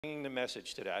The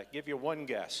message today. I'll give you one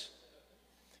guess.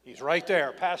 He's right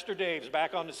there. Pastor Dave's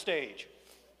back on the stage.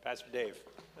 Pastor Dave.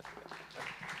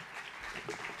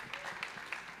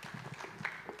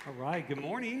 All right, good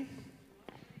morning.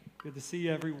 Good to see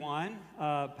everyone.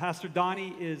 Pastor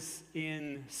Donnie is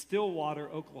in Stillwater,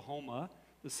 Oklahoma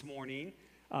this morning.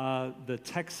 The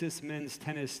Texas men's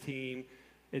tennis team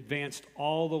advanced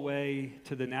all the way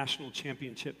to the national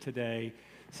championship today.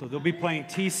 So they'll be playing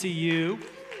TCU.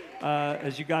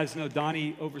 As you guys know,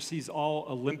 Donnie oversees all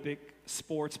Olympic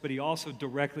sports, but he also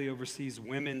directly oversees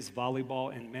women's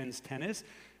volleyball and men's tennis.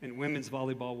 And women's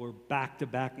volleyball were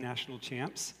back-to-back national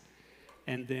champs.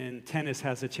 And then tennis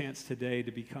has a chance today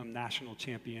to become national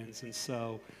champions. And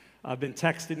so I've been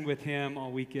texting with him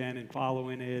all weekend and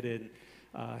following it, and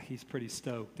he's pretty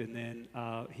stoked. And then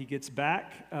he gets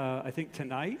back, I think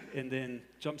tonight, and then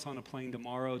jumps on a plane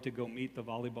tomorrow to go meet the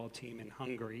volleyball team in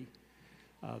Hungary.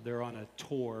 They're on a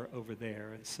tour over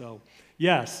there. And so,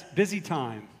 yes, busy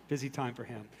time for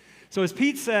him. So as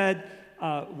Pete said,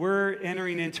 we're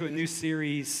entering into a new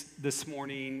series this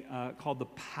morning called The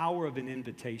Power of an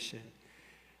Invitation.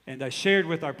 And I shared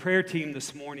with our prayer team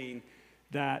this morning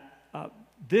that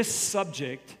this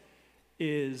subject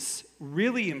is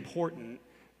really important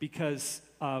because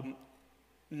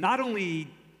not only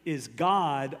is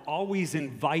God always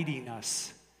inviting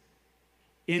us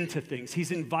into things,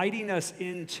 He's inviting us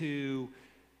into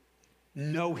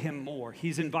know Him more.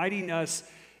 He's inviting us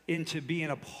into being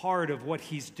a part of what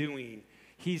He's doing.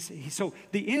 So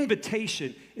the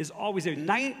invitation is always there.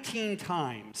 19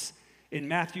 times in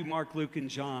Matthew, Mark, Luke, and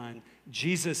John,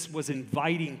 Jesus was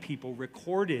inviting people,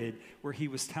 recorded where He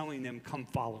was telling them, come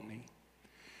follow me.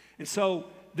 And so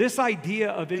this idea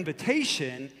of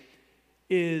invitation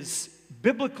is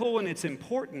biblical and it's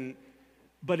important,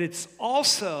 but it's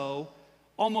also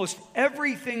almost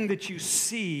everything that you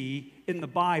see in the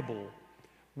Bible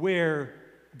where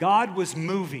God was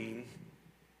moving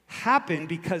happened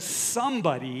because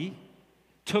somebody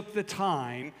took the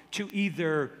time to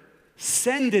either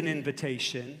send an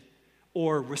invitation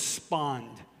or respond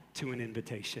to an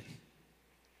invitation.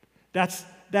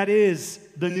 That is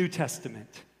the New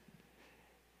Testament.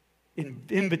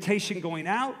 Invitation going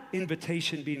out,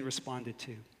 invitation being responded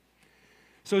to.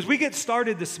 So as we get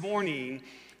started this morning,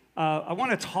 I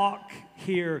want to talk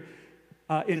here.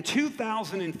 In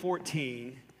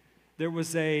 2014, there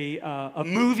was a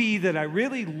movie that I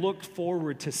really looked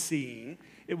forward to seeing.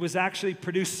 It was actually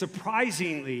produced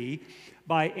surprisingly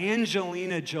by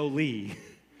Angelina Jolie.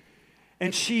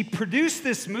 And she produced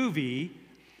this movie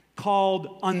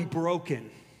called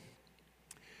Unbroken.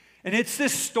 And it's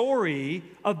this story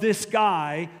of this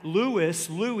guy,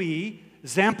 Louis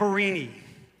Zamperini.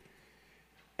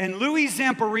 And Louis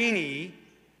Zamperini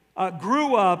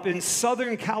grew up in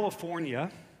Southern California,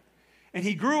 and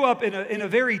he grew up in a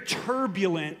very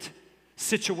turbulent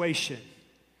situation.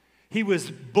 He was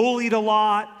bullied a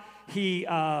lot. He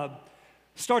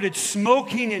started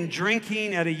smoking and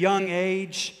drinking at a young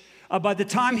age. By the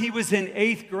time he was in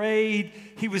 8th grade,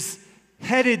 he was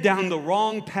headed down the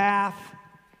wrong path.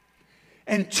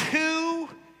 And 2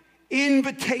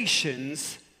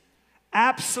 invitations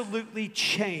absolutely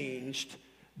changed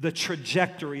the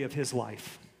trajectory of his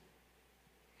life.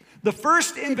 The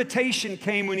first invitation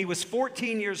came when he was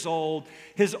 14 years old.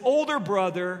 His older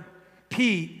brother,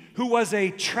 Pete, who was a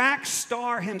track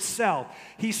star himself,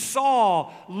 he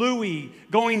saw Louis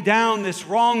going down this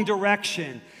wrong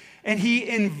direction, and he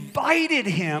invited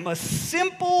him, a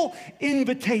simple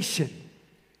invitation.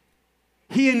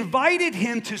 He invited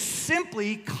him to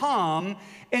simply come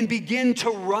and begin to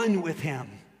run with him.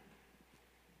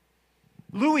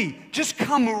 Louis, just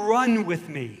come run with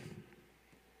me.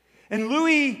 And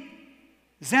Louis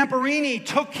Zamperini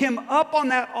took him up on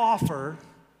that offer,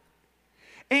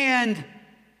 and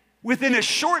within a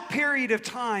short period of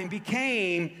time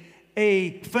became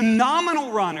a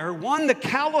phenomenal runner, won the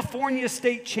California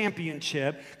State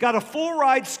Championship, got a full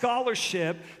ride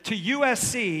scholarship to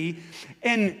USC,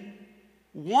 and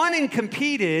won and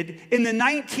competed in the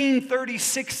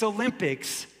 1936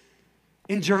 Olympics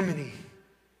in Germany.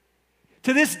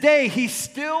 To this day, he's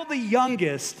still the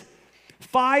youngest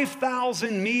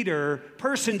 5,000-meter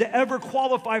person to ever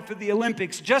qualify for the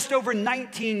Olympics, just over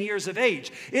 19 years of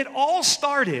age. It all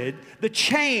started, the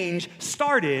change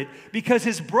started, because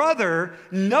his brother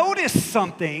noticed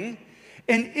something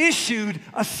and issued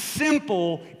a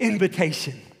simple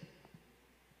invitation.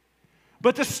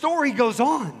 But the story goes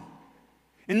on.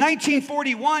 In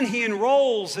 1941, he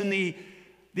enrolls in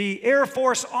the Air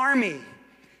Force Army.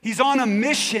 He's on a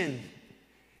mission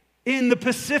in the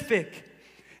Pacific.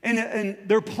 And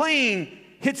their plane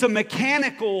hits a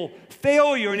mechanical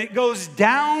failure, and it goes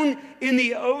down in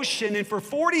the ocean, and for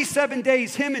 47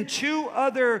 days, him and 2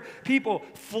 other people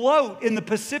float in the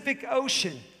Pacific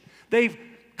Ocean. They've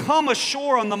come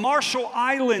ashore on the Marshall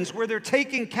Islands where they're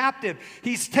taken captive.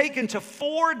 He's taken to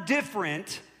 4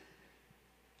 different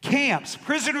camps,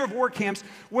 prisoner of war camps,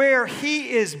 where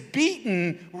he is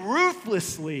beaten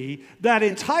ruthlessly that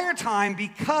entire time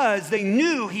because they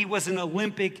knew he was an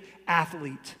Olympic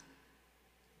athlete.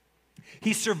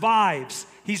 He survives,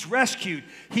 he's rescued,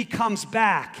 he comes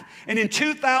back. And in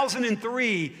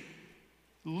 2003,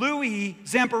 Louis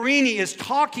Zamperini is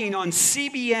talking on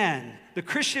CBN, the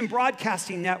Christian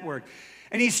Broadcasting Network,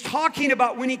 and he's talking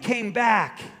about when he came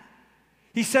back.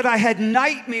 He said, I had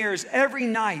nightmares every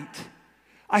night.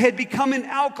 I had become an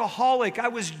alcoholic. I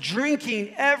was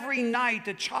drinking every night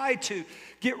to try to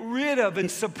get rid of and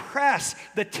suppress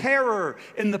the terror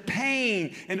and the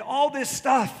pain and all this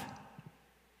stuff.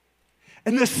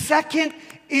 And the second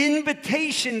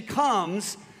invitation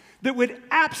comes that would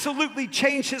absolutely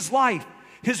change his life.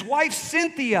 His wife,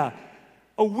 Cynthia,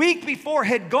 a week before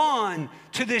had gone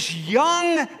to this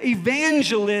young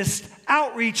evangelist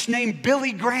outreach named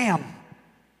Billy Graham.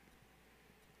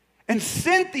 And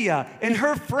Cynthia and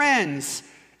her friends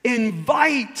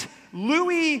invite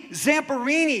Louis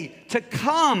Zamperini to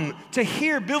come to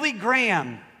hear Billy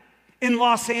Graham in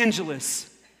Los Angeles.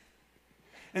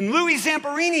 And Louis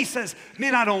Zamperini says,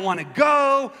 man, I don't want to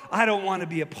go. I don't want to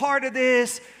be a part of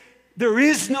this. There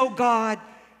is no God.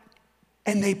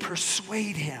 And they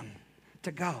persuade him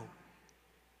to go.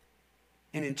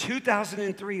 And in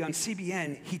 2003 on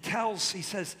CBN, he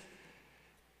says,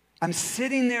 I'm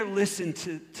sitting there listening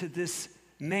to this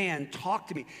man talk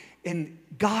to me. And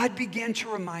God began to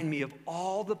remind me of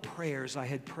all the prayers I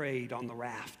had prayed on the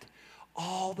raft.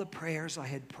 All the prayers I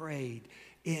had prayed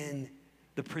in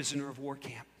the prisoner of war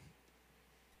camp.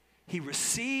 He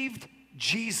received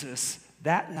Jesus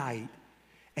that night,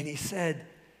 and he said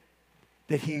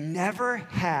that he never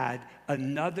had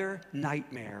another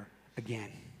nightmare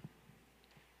again.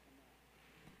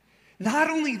 Not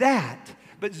only that,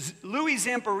 but Louis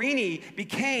Zamperini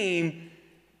became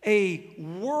a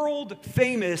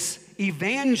world-famous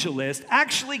evangelist,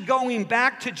 actually going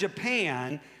back to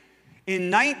Japan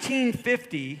in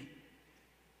 1950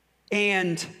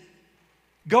 and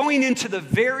going into the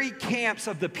very camps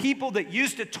of the people that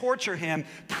used to torture him,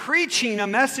 preaching a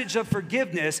message of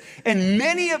forgiveness, and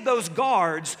many of those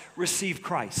guards received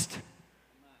Christ.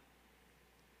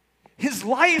 His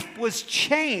life was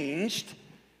changed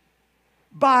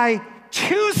by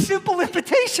 2 simple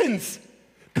invitations.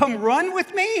 Come run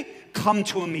with me, come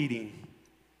to a meeting.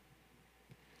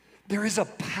 There is a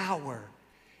power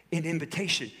in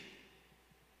invitation.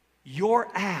 Your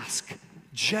ask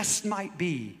just might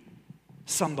be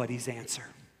somebody's answer.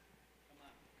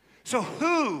 So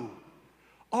who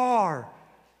are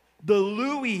the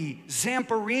Louis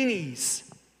Zamperinis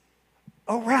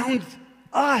around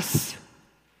us?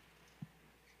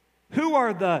 Who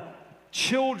are the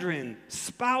children,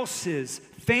 spouses,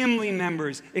 family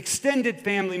members, extended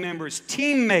family members,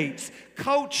 teammates,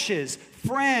 coaches,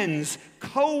 friends,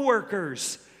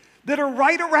 co-workers that are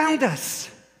right around us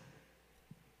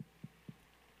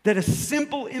that a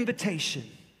simple invitation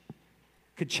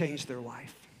could change their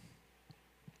life?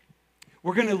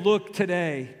 We're going to look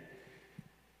today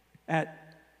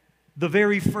at the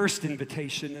very first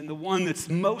invitation and the one that's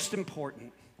most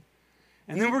important.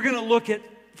 And then we're going to look at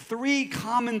 3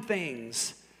 common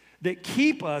things that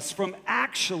keep us from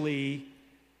actually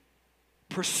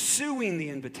pursuing the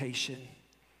invitation.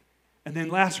 And then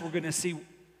last, we're going to see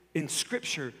in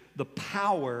Scripture the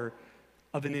power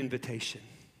of an invitation.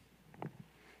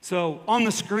 So on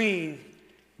the screen,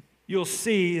 you'll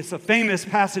see it's a famous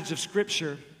passage of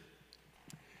Scripture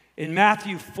in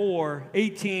Matthew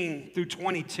 4:18 through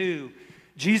 22.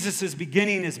 Jesus is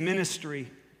beginning his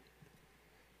ministry.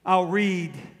 I'll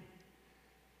read.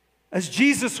 As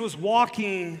Jesus was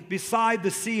walking beside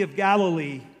the Sea of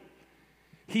Galilee,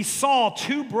 he saw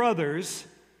 2 brothers,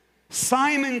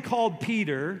 Simon called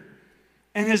Peter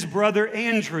and his brother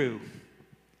Andrew.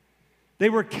 They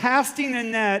were casting a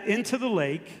net into the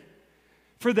lake,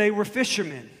 for they were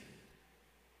fishermen.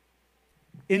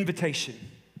 Invitation.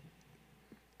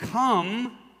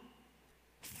 Come,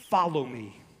 follow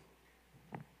me,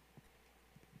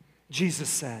 Jesus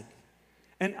said,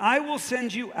 and I will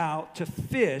send you out to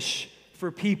fish for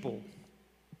people.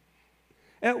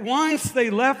 At once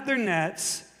they left their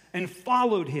nets and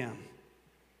followed him.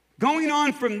 Going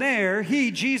on from there, he,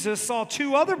 Jesus, saw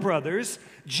 2 other brothers,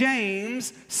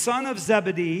 James, son of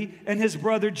Zebedee, and his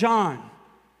brother John.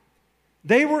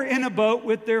 They were in a boat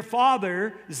with their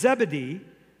father, Zebedee,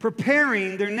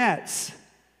 preparing their nets.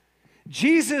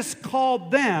 Jesus called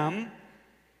them,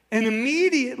 And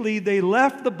immediately they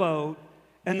left the boat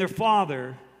and their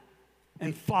father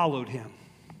and followed him.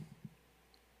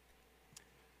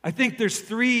 I think there's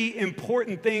three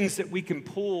important things that we can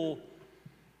pull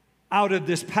out of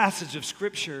this passage of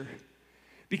Scripture,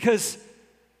 because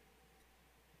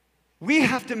we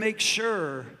have to make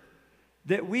sure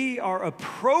that we are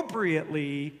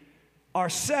appropriately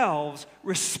ourselves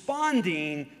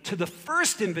responding to the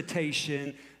first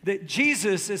invitation that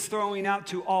Jesus is throwing out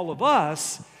to all of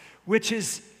us, which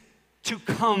is to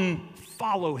come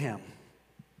follow him.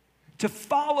 To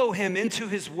follow him into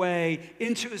his way,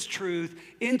 into his truth,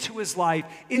 into his life,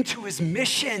 into his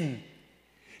mission.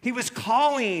 He was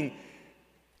calling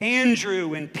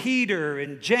Andrew and Peter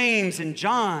and James and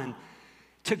John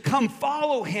to come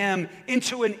follow him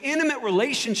into an intimate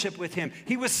relationship with him.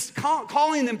 He was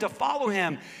calling them to follow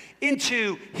him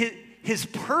into his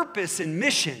purpose and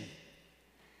mission.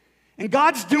 And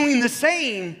God's doing the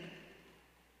same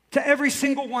to every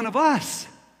single one of us.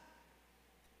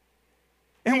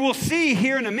 And we'll see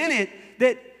here in a minute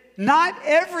that not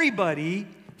everybody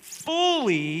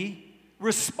fully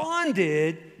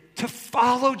responded to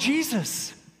follow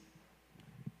Jesus.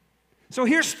 So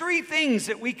here's three things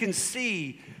that we can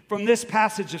see from this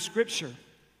passage of Scripture.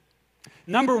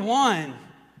 Number one,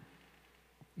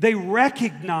 they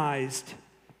recognized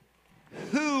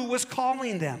who was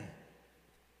calling them.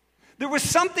 There was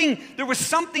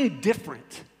something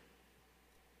different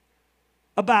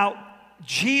about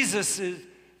Jesus'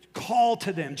 call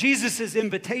to them, Jesus'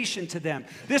 invitation to them.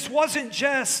 This wasn't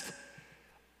just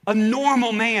a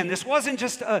normal man. This wasn't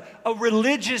just a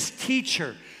religious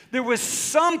teacher. There was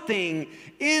something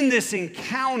in this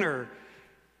encounter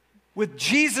with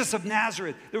Jesus of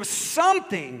Nazareth. There was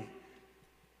something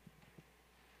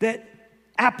that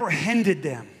apprehended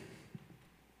them.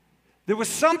 There was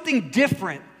something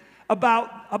different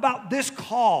about this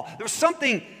call. There was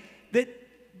something that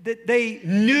they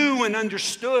knew and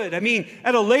understood. I mean,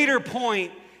 at a later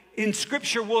point in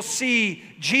Scripture, we'll see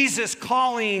Jesus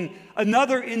calling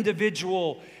another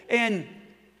individual, and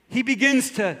he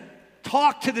begins to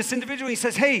talk to this individual. He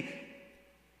says, hey,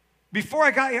 before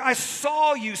I got here, I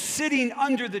saw you sitting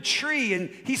under the tree. And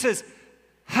he says,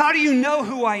 how do you know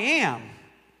who I am?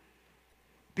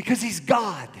 Because he's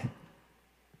God.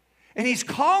 And he's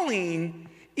calling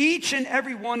each and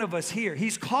every one of us here.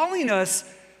 He's calling us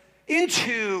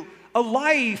into a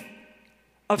life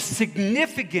of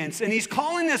significance. And he's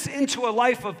calling us into a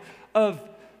life of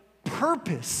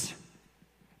purpose.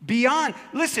 Beyond,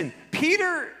 listen,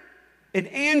 Peter and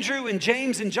Andrew and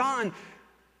James and John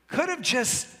could have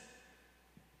just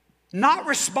not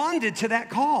responded to that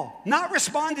call, not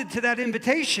responded to that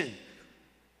invitation.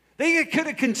 They could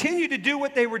have continued to do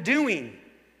what they were doing.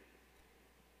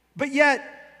 But yet,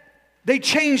 they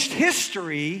changed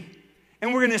history,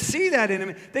 and we're going to see that in a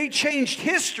minute. They changed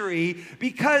history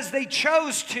because they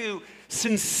chose to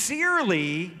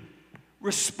sincerely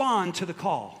respond to the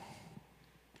call.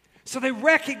 So they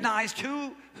recognized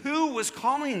who was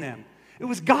calling them. It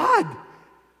was God,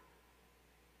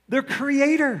 their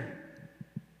creator.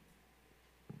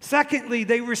 Secondly,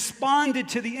 they responded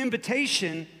to the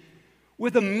invitation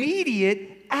with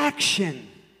immediate action.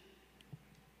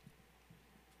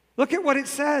 Look at what it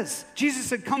says. Jesus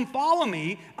said, come follow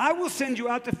me. I will send you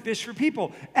out to fish for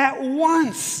people. At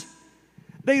once,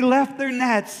 they left their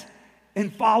nets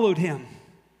and followed him.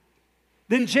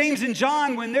 Then James and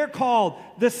John, when they're called,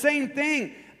 the same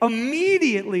thing.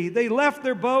 Immediately, they left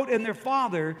their boat and their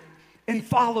father and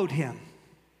followed him.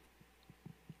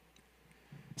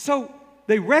 So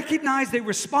they recognized, they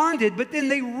responded, but then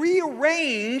they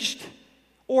rearranged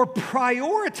or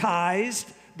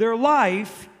prioritized their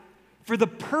life for the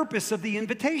purpose of the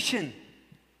invitation.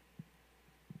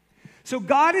 So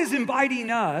God is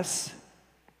inviting us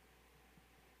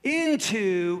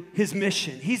into his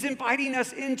mission. He's inviting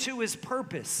us into his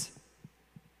purpose.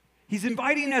 He's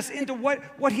inviting us into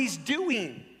what he's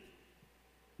doing.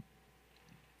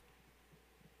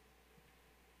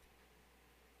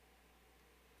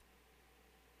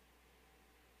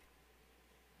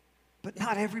 But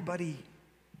not everybody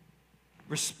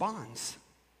responds.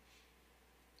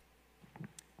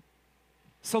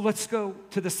 So let's go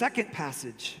to the second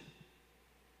passage.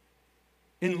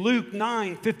 In Luke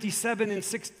 9, 57 and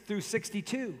 6 through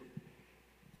 62.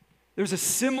 There's a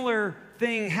similar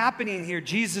thing happening here.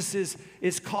 Jesus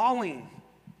is calling.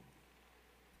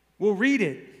 We'll read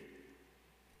it.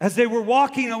 As they were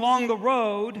walking along the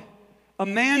road, a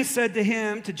man said to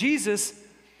him, to Jesus,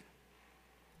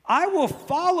 I will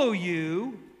follow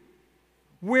you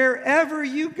wherever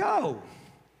you go.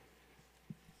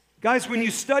 Guys, when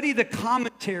you study the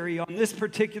commentary on this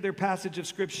particular passage of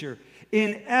Scripture,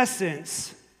 in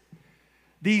essence,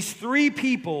 These three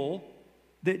people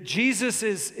that Jesus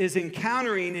is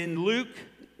encountering in Luke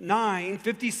 9,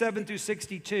 57 through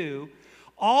 62,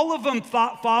 all of them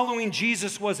thought following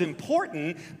Jesus was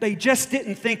important. They just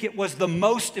didn't think it was the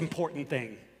most important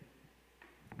thing.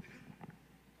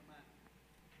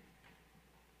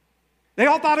 They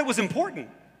all thought it was important.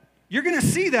 You're going to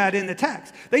see that in the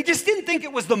text. They just didn't think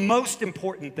it was the most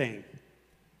important thing.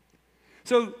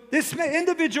 So this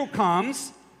individual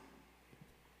comes,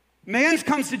 man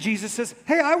comes to Jesus, says,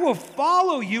 hey, I will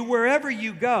follow you wherever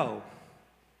you go.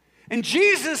 And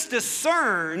Jesus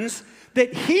discerns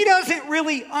that he doesn't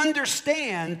really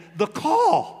understand the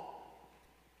call.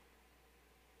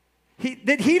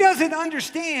 That he doesn't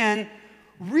understand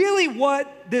really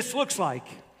what this looks like.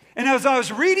 And as I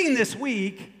was reading this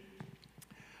week,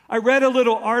 I read a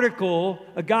little article.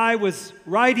 A guy was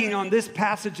writing on this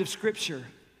passage of Scripture.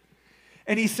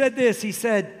 And he said this, he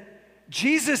said,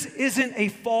 Jesus isn't a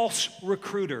false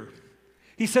recruiter.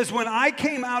 He says, when I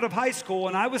came out of high school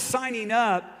and I was signing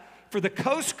up for the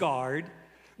Coast Guard,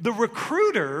 the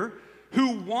recruiter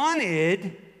who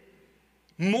wanted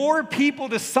more people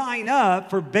to sign up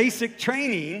for basic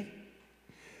training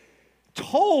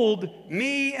told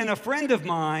me and a friend of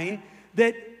mine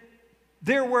that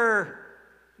there were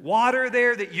water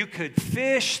there, that you could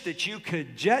fish, that you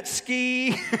could jet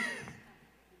ski.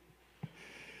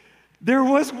 There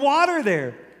was water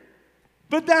there.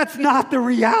 But that's not the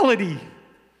reality.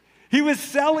 He was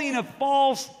selling a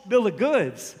false bill of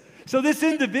goods. So this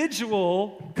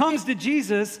individual comes to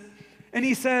Jesus and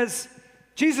he says,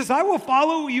 Jesus, I will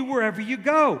follow you wherever you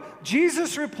go.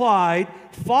 Jesus replied,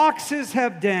 foxes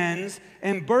have dens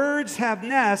and birds have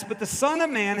nests, but the Son of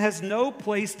Man has no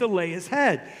place to lay his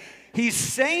head. He's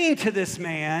saying to this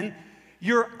man,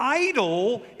 your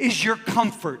idol is your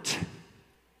comfort.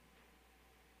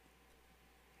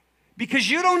 Because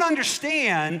you don't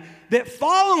understand that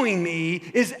following me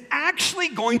is actually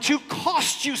going to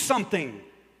cost you something.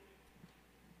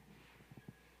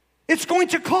 It's going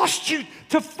to cost you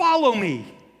to follow me.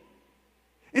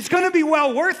 It's going to be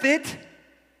well worth it.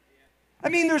 I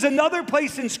mean, there's another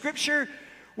place in Scripture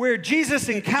where Jesus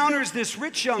encounters this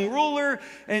rich young ruler,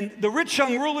 and the rich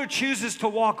young ruler chooses to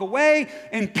walk away,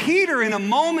 and Peter, in a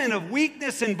moment of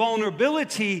weakness and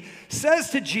vulnerability, says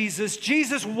to Jesus,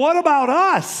 Jesus, what about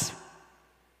us?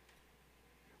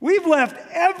 We've left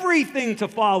everything to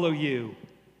follow you.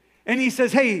 And he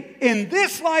says, hey, in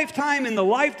this lifetime, in the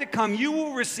life to come, you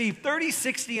will receive 30,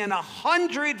 60, and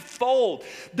 100-fold.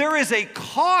 There is a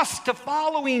cost to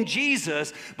following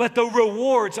Jesus, but the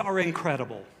rewards are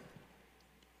incredible.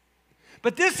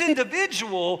 But this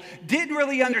individual didn't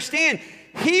really understand.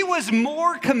 He was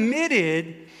more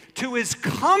committed to his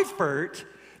comfort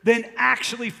than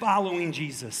actually following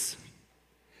Jesus.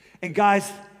 And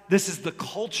guys, this is the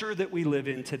culture that we live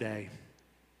in today.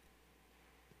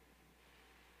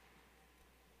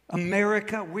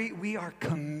 America, we are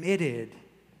committed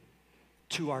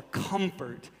to our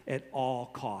comfort at all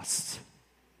costs.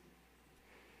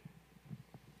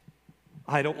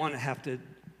 I don't want to have to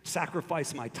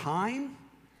sacrifice my time.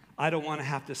 I don't want to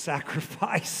have to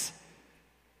sacrifice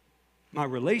my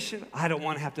relation. I don't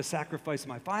want to have to sacrifice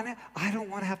my finance. I don't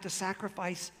want to have to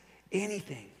sacrifice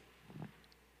anything.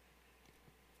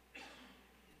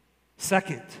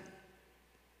 Second,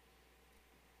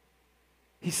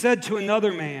 he said to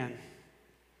another man,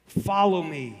 follow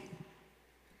me.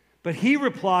 But he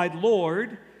replied,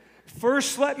 Lord,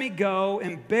 first let me go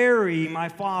and bury my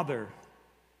father.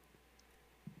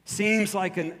 Seems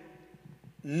like a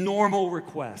normal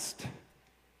request.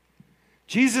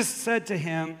 Jesus said to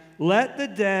him, let the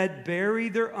dead bury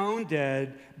their own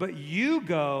dead, but you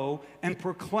go and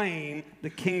proclaim the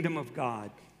kingdom of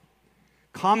God.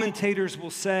 Commentators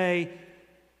will say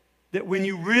that when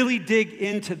you really dig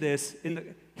into this,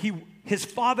 his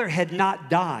father had not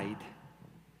died.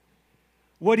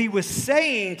 What he was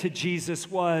saying to Jesus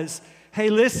was, hey,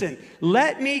 listen,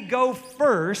 let me go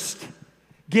first,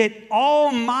 get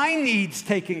all my needs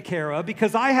taken care of,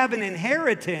 because I have an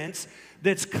inheritance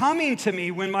that's coming to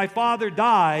me when my father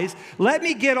dies. Let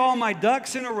me get all my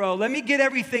ducks in a row. Let me get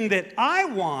everything that I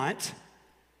want.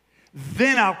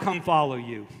 Then I'll come follow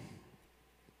you.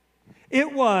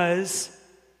 It was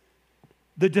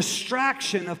the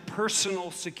distraction of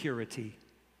personal security.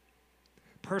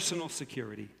 Personal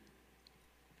security.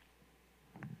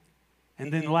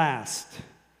 And then last,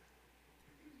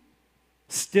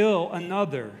 still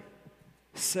another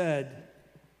said,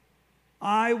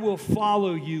 I will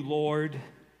follow you, Lord,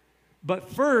 but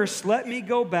first let me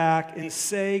go back and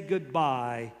say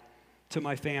goodbye to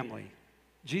my family.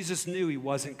 Jesus knew he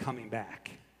wasn't coming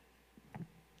back.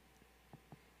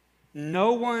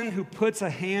 No one who puts a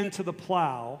hand to the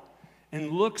plow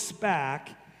and looks back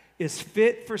is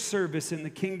fit for service in the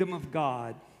kingdom of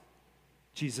God,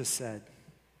 Jesus said.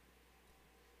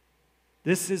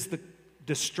 This is the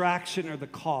distraction or the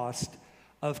cost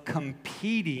of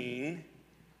competing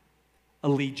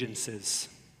allegiances.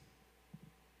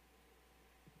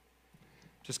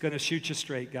 Just going to shoot you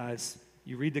straight, guys.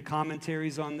 You read the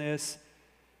commentaries on this,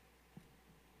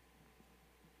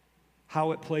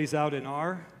 how it plays out in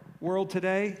our world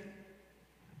today.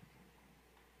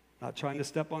 Not trying to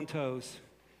step on toes.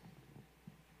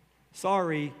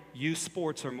 Sorry, youth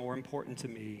sports are more important to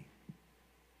me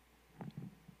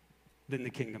than the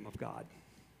kingdom of God.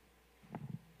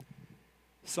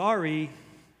 Sorry,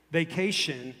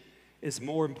 vacation is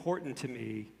more important to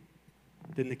me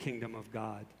than the kingdom of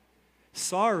God.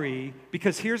 Sorry,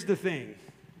 because here's the thing.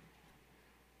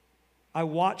 I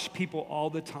watch people all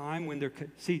the time when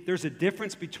there's a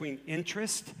difference between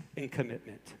interest and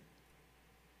commitment.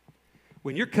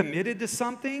 When you're committed to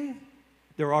something,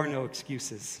 there are no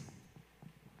excuses.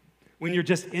 When you're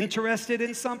just interested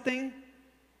in something,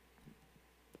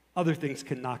 other things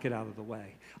can knock it out of the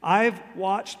way. I've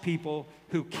watched people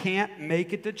who can't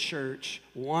make it to church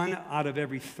 1 out of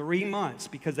every 3 months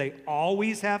because they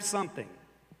always have something.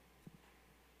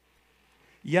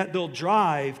 Yet they'll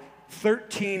drive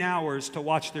 13 hours to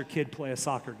watch their kid play a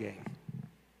soccer game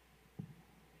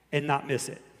and not miss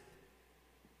it.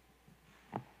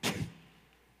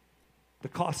 The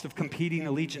cost of competing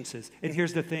allegiances. And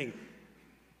here's the thing.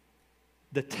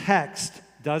 The text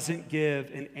doesn't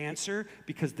give an answer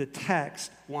because the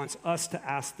text wants us to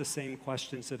ask the same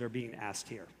questions that are being asked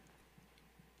here.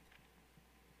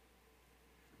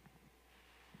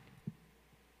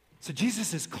 So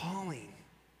Jesus is calling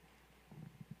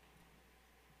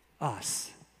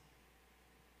us.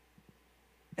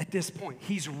 At this point,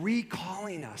 he's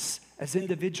recalling us as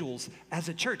individuals, as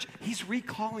a church. He's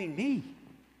recalling me.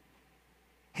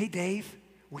 Hey, Dave,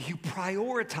 will you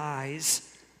prioritize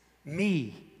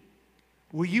me?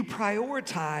 Will you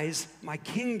prioritize my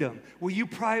kingdom? Will you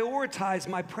prioritize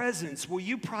my presence? Will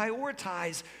you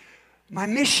prioritize my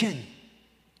mission?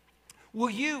 Will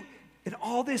you, and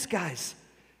all this, guys,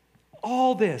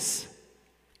 all this,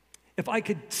 if I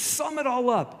could sum it all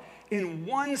up in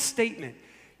one statement,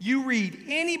 you read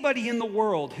anybody in the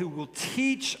world who will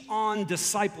teach on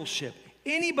discipleship,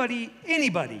 anybody,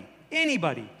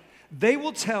 they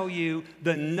will tell you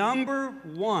the number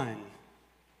one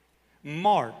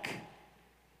mark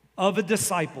of a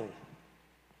disciple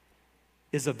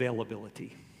is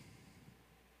availability.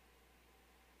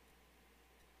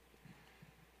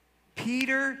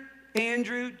 Peter,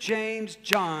 Andrew, James,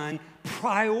 John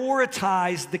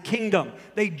prioritized the kingdom.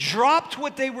 They dropped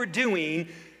what they were doing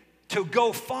to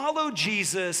go follow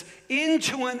Jesus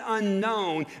into an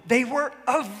unknown. They were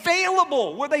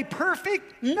available. Were they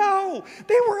perfect? No,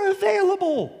 they were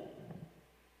available.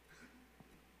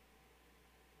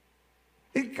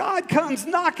 And God comes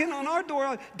knocking on our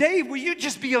door. Dave, will you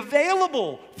just be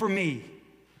available for me?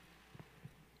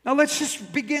 Now let's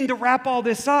just begin to wrap all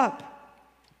this up.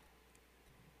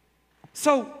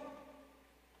 So,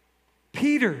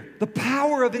 Peter, the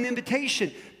power of an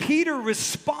invitation. Peter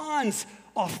responds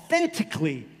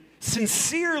authentically,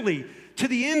 sincerely to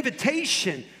the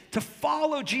invitation to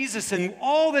follow Jesus and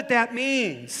all that that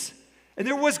means. And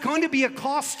there was going to be a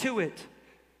cost to it.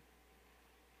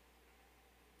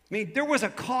 I mean, there was a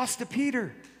cost to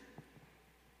Peter.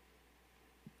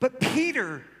 But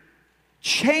Peter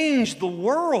changed the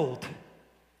world.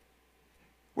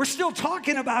 We're still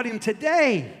talking about him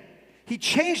today. He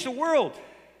changed the world.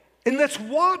 And let's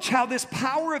watch how this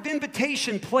power of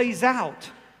invitation plays out.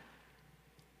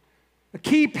 The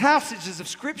key passages of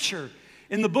Scripture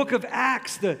in the book of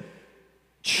Acts, the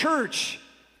church,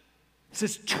 it's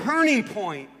this turning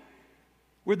point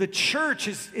where the church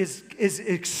is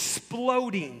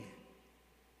exploding.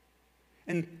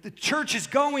 And the church is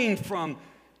going from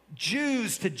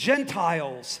Jews to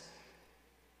Gentiles.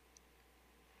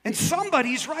 And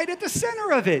somebody's right at the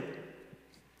center of it.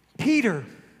 Peter.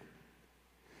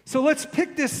 So let's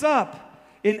pick this up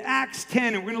in Acts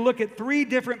 10, and we're going to look at 3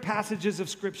 different passages of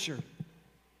Scripture.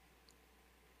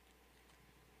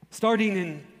 Starting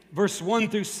in verse 1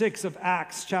 through 6 of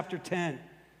Acts chapter 10.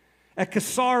 At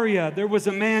Caesarea, there was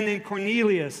a man named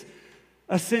Cornelius,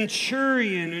 a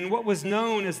centurion in what was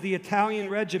known as the Italian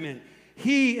regiment.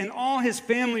 He and all his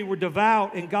family were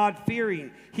devout and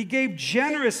God-fearing. He gave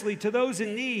generously to those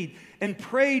in need and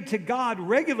prayed to God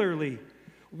regularly.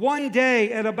 One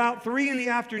day at about 3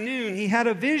 p.m, he had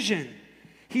a vision.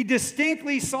 He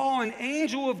distinctly saw an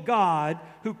angel of God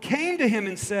who came to him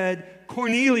and said,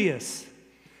 "Cornelius."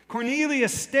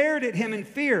 Cornelius stared at him in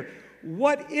fear.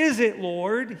 "What is it,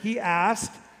 Lord?" he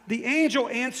asked. The angel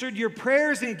answered, "Your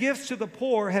prayers and gifts to the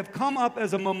poor have come up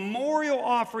as a memorial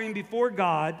offering before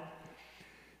God.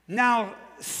 Now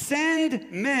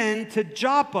send men to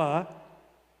Joppa,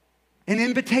 an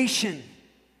invitation.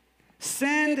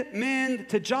 Send men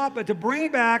to Joppa to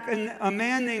bring back a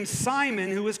man named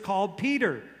Simon who is called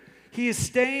Peter. He is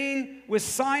staying with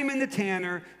Simon the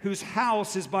tanner, whose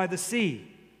house is by the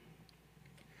sea."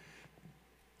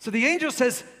 So the angel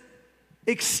says,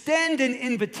 extend an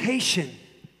invitation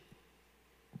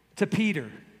to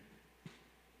Peter.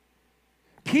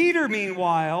 Peter,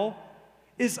 meanwhile,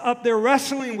 is up there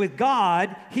wrestling with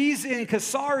God. He's in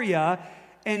Caesarea,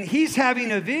 and he's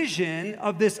having a vision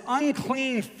of this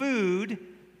unclean food,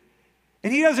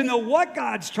 and he doesn't know what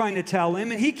God's trying to tell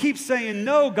him, and he keeps saying,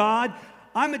 "No, God,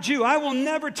 I'm a Jew. I will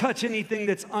never touch anything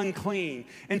that's unclean."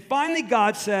 And finally,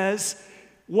 God says,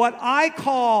 "What I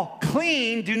call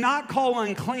clean, do not call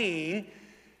unclean."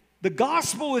 The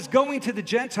gospel is going to the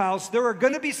Gentiles. There are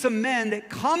going to be some men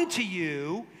that come to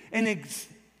you and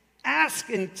ask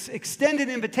and extend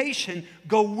an invitation.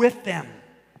 Go with them.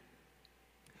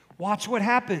 Watch what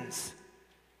happens.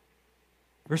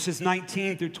 Verses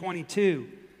 19 through 22.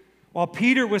 While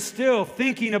Peter was still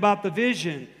thinking about the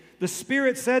vision, the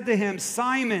Spirit said to him,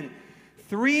 "Simon,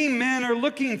 3 men are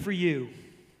looking for you.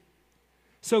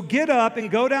 So get up and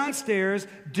go downstairs.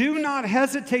 Do not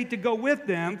hesitate to go with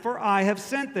them, for I have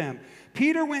sent them."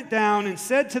 Peter went down and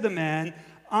said to the men,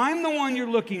 "I'm the one you're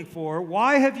looking for.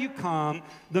 Why have you come?"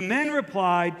 The men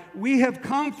replied, "We have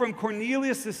come from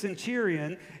Cornelius the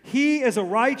centurion. He is a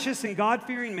righteous and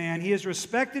God-fearing man. He is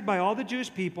respected by all the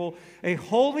Jewish people. A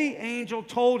holy angel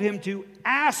told him to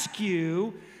ask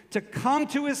you to come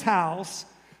to his house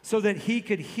so that he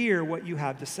could hear what you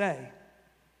have to say."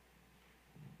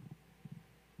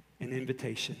 An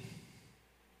invitation.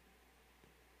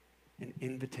 An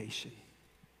invitation.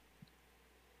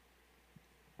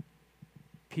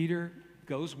 Peter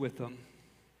goes with them,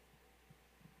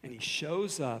 and he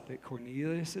shows up at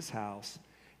Cornelius' house.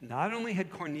 Not only had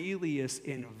Cornelius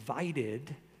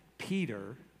invited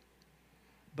Peter,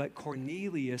 but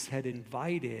Cornelius had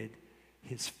invited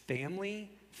his family,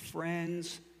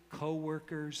 friends,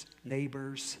 co-workers,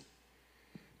 neighbors.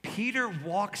 Peter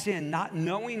walks in not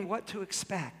knowing what to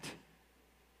expect.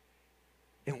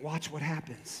 And watch what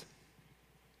happens.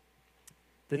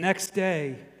 The next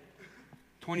day,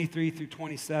 23 through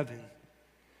 27,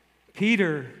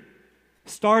 Peter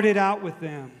started out with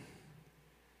them,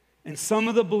 and some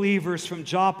of the believers from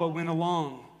Joppa went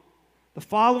along. The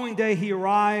following day he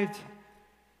arrived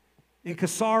in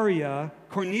Caesarea.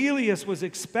 Cornelius was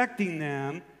expecting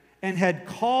them and had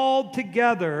called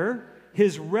together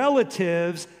his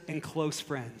relatives and close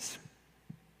friends.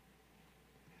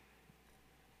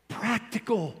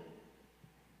 Practical.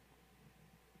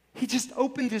 He just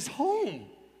opened his home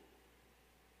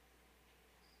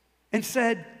and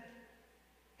said,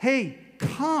 "Hey,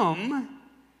 come.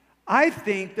 I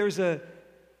think there's a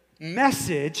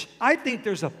message. I think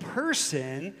there's a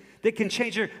person that can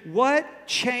change your..." What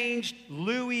changed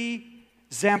Louis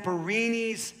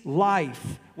Zamperini's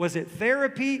life? Was it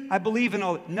therapy? I believe in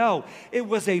all. No, it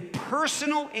was a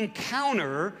personal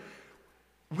encounter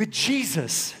with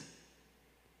Jesus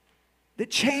that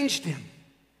changed him.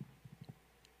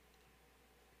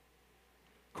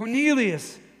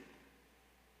 Cornelius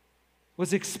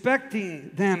was expecting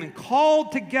them and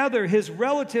called together his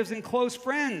relatives and close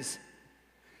friends.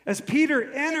 As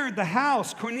Peter entered the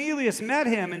house, Cornelius met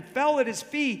him and fell at his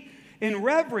feet in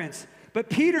reverence. But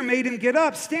Peter made him get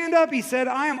up. "Stand up," he said.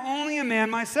 "I am only a man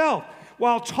myself."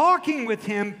 While talking with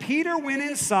him, Peter went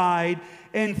inside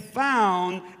and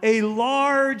found a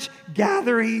large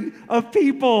gathering of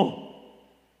people.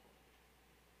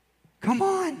 Come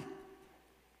on.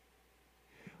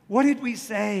 What did we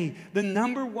say? The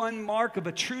number one mark of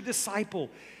a true disciple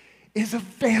is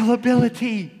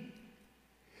availability.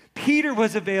 Peter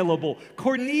was available.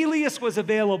 Cornelius was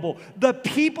available. The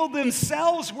people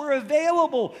themselves were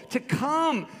available to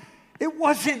come. It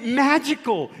wasn't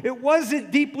magical. It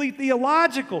wasn't deeply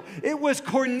theological. It was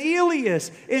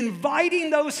Cornelius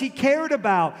inviting those he cared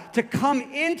about to come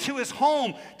into his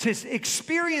home to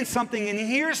experience something and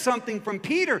hear something from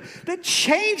Peter that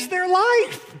changed their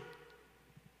life.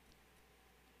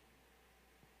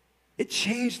 It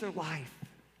changed their life.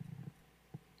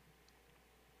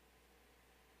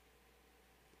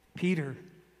 Peter,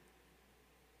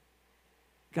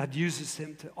 God uses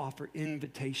him to offer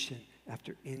invitation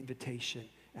after invitation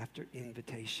after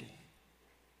invitation.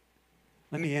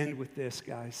 Let me end with this,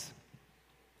 guys.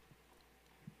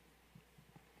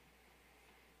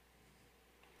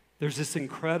 There's this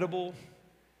incredible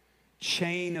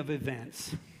chain of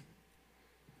events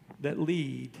that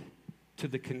lead to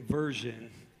the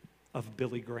conversion of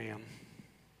Billy Graham.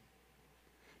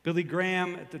 Billy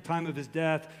Graham, at the time of his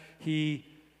death, he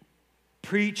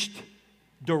preached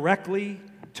directly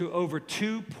to over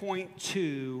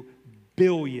 2.2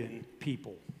 billion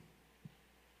people.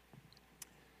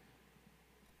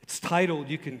 It's titled,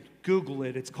 you can Google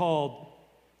it, it's called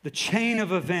The Chain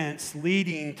of Events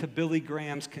Leading to Billy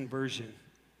Graham's Conversion.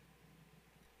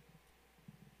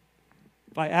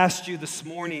 If I asked you this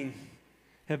morning,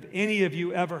 have any of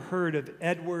you ever heard of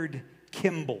Edward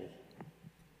Kimball?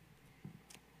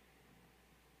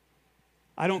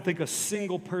 I don't think a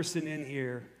single person in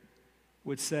here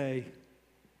would say,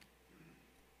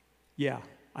 yeah,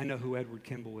 I know who Edward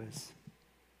Kimball is.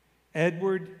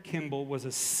 Edward Kimball was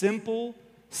a simple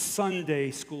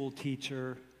Sunday school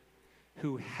teacher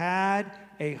who had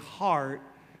a heart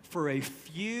for a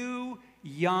few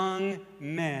young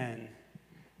men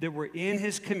that were in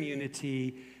his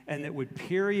community and that would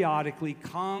periodically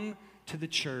come to the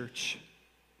church.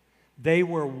 They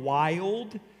were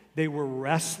wild, they were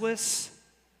restless.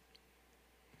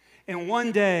 And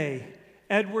one day,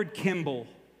 Edward Kimball,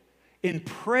 in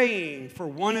praying for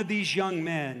one of these young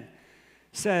men,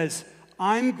 says,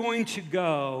 I'm going to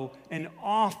go and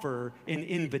offer an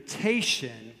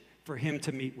invitation for him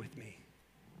to meet with me.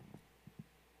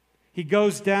 He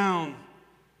goes down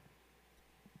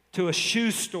to a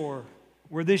shoe store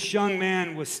where this young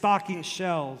man was stocking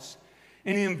shelves,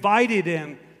 and he invited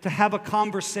him to have a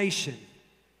conversation.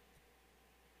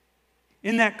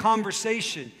 In that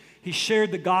conversation, he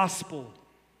shared the gospel.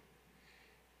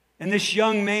 And this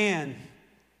young man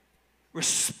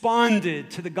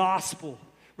responded to the gospel,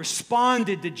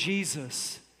 responded to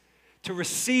Jesus, to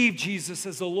receive Jesus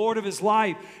as the Lord of his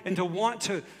life, and to want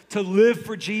to live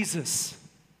for Jesus.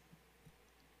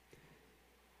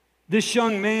 This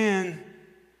young man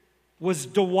was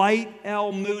Dwight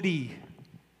L. Moody,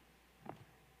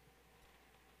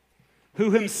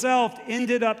 who himself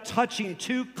ended up touching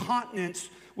 2 continents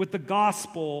with the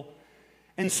gospel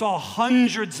and saw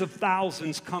hundreds of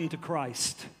thousands come to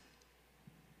Christ.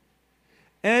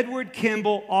 Edward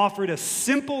Kimball offered a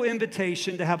simple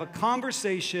invitation to have a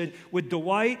conversation with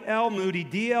Dwight L. Moody,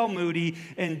 D.L. Moody,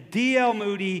 and D.L.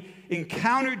 Moody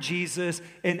encountered Jesus,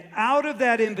 and out of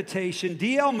that invitation,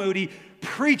 D.L. Moody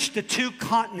preached to 2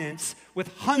 continents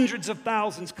with hundreds of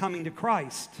thousands coming to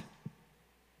Christ.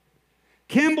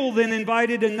 Kimball then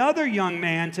invited another young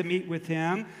man to meet with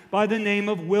him by the name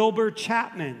of Wilbur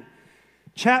Chapman.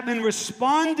 Chapman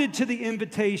responded to the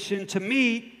invitation to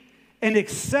meet and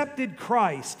accepted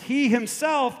Christ. He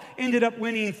himself ended up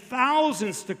winning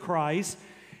thousands to Christ,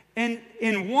 and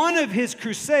in one of his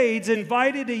crusades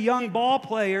invited a young ball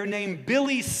player named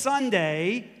Billy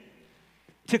Sunday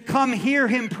to come hear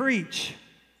him preach.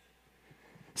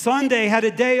 Sunday had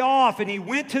a day off, and he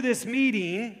went to this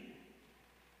meeting,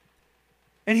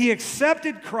 and he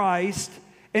accepted Christ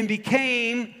and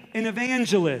became an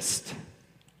evangelist.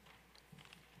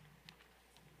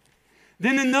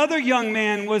 Then another young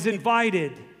man was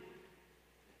invited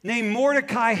named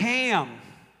Mordecai Ham.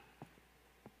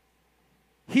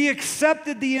 He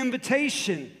accepted the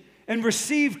invitation and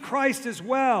received Christ as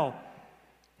well.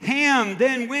 Ham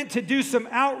then went to do some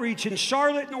outreach in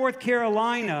Charlotte, North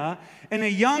Carolina, and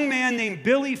a young man named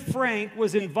Billy Frank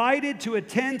was invited to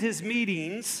attend his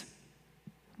meetings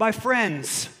by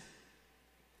friends.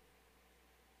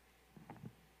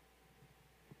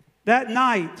 That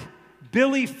night,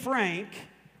 Billy Frank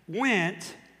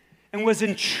went and was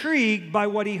intrigued by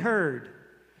what he heard.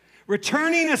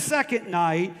 Returning a second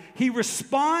night, he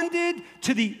responded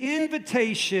to the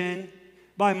invitation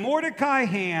by Mordecai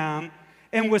Ham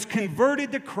and was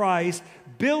converted to Christ.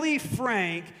 Billy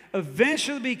Frank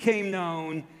eventually became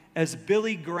known as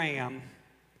Billy Graham,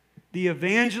 the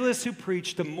evangelist who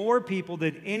preached to more people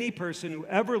than any person who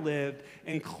ever lived,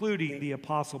 including the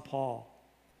Apostle Paul.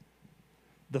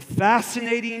 The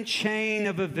fascinating chain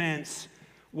of events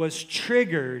was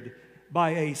triggered by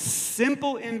a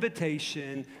simple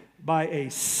invitation by a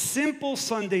simple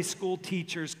Sunday school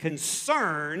teacher's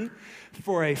concern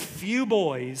for a few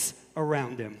boys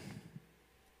around him.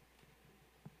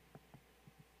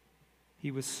 He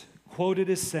was quoted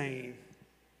as saying,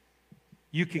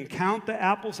 "You can count the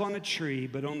apples on a tree,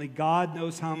 but only God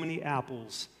knows how many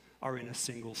apples are in a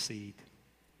single seed."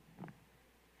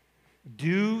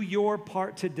 Do your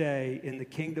part today in the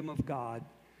kingdom of God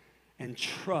and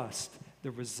trust the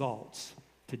results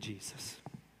to Jesus.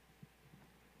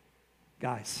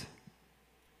 Guys,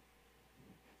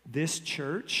 this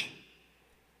church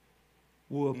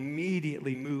will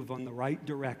immediately move on the right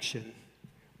direction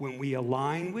when we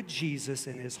align with Jesus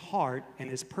and his heart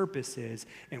and his purposes,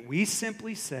 and we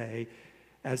simply say,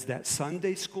 as that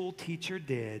Sunday school teacher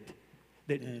did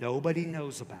that nobody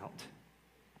knows about.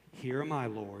 Here am I,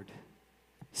 Lord.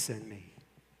 Send me.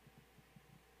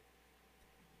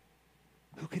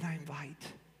 Who can I invite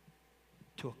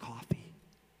to a coffee?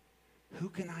 Who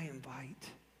can I invite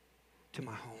to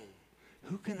my home?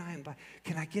 Who can I invite?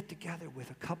 Can I get together with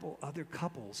a couple other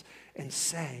couples and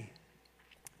say,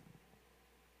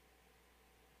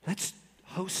 let's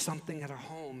host something at our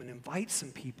home and invite some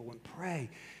people and pray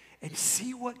and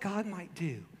see what God might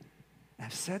do.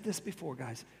 I've said this before,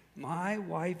 guys. My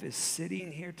wife is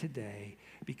sitting here today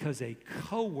because a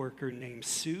coworker named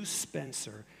Sue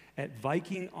Spencer at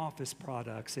Viking Office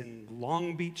Products in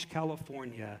Long Beach,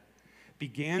 California,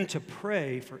 began to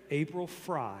pray for April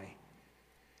Fry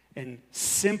and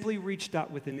simply reached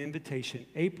out with an invitation.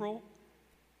 April,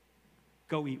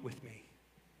 go eat with me.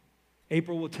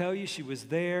 April will tell you she was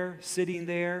there, sitting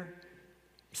there.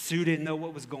 Sue didn't know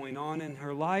what was going on in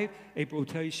her life. April will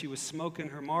tell you she was smoking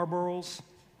her Marlboros.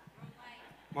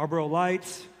 Marlboro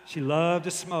Lights. She loved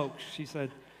to smoke. She said,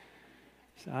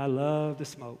 I love to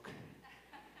smoke.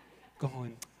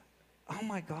 Going, oh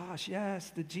my gosh,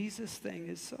 yes, the Jesus thing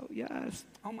is so, yes,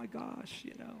 oh my gosh,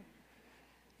 you know.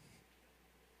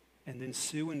 And then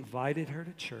Sue invited her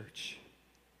to church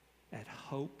at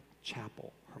Hope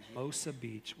Chapel, Hermosa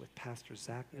Beach, with Pastor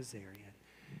Zach Nazarian.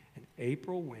 And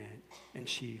April went, and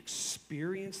she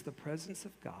experienced the presence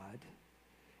of God,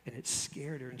 and it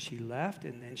scared her, and she left,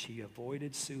 and then she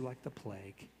avoided Sue like the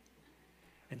plague.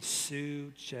 And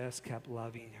Sue just kept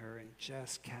loving her and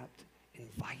just kept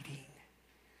inviting.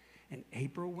 And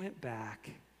April went back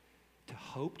to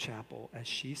Hope Chapel, as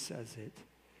she says it,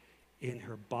 in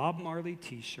her Bob Marley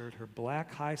t-shirt, her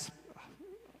black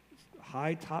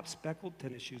high-top speckled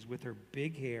tennis shoes with her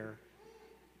big hair,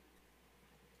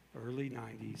 early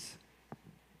 90s.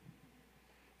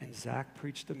 And Zach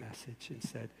preached a message and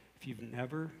said, if you've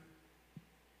never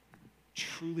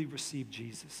truly received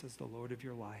Jesus as the Lord of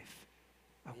your life,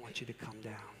 I want you to come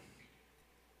down.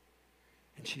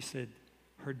 And she said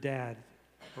her dad,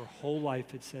 her whole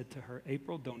life had said to her,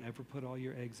 April, don't ever put all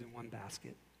your eggs in one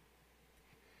basket.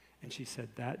 And she said,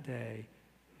 that day,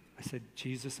 I said,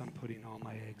 Jesus, I'm putting all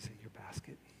my eggs in your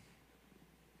basket.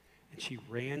 And she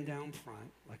ran down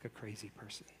front like a crazy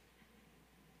person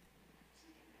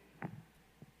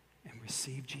and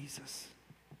received Jesus.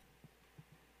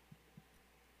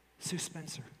 Sue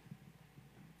Spencer,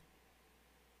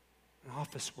 an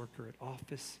office worker at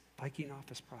Viking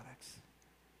Office Products.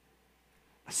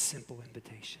 A simple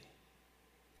invitation.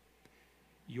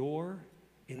 Your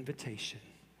invitation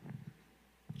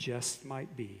just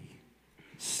might be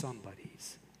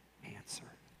somebody's answer.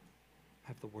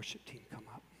 Have the worship team come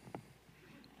up.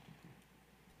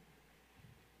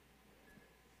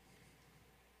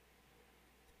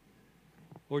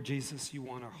 Lord Jesus, you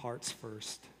want our hearts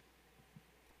first.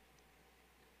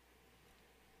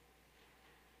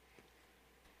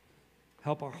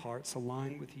 Help our hearts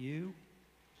align with you.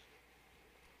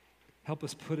 Help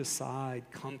us put aside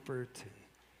comfort and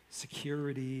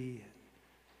security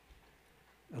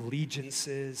and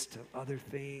allegiances to other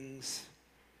things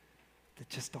that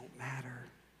just don't matter.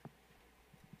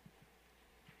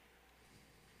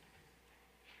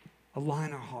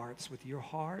 Align our hearts with your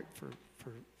heart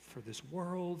for this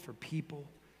world, for people.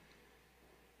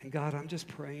 And God, I'm just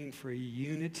praying for a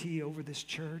unity over this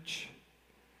church.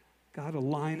 God,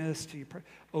 align us to your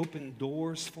open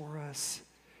doors for us.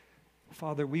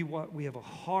 Father, we have a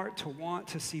heart to want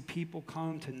to see people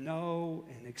come to know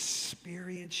and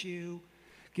experience you.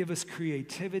 Give us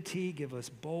creativity, give us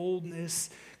boldness,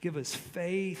 give us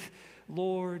faith.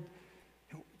 Lord,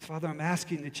 Father, I'm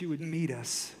asking that you would meet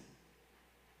us.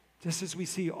 Just as we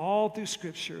see all through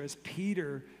Scripture, as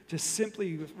Peter just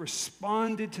simply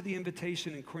responded to the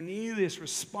invitation, and Cornelius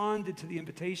responded to the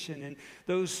invitation, and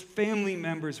those family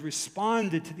members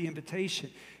responded to the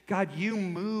invitation. God, you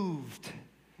moved.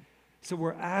 So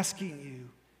we're asking you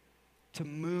to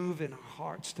move in our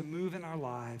hearts, to move in our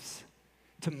lives,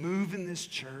 to move in this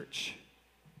church.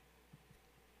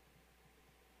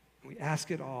 We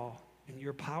ask it all in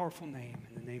your powerful name,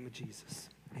 in the name of Jesus.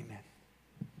 Amen.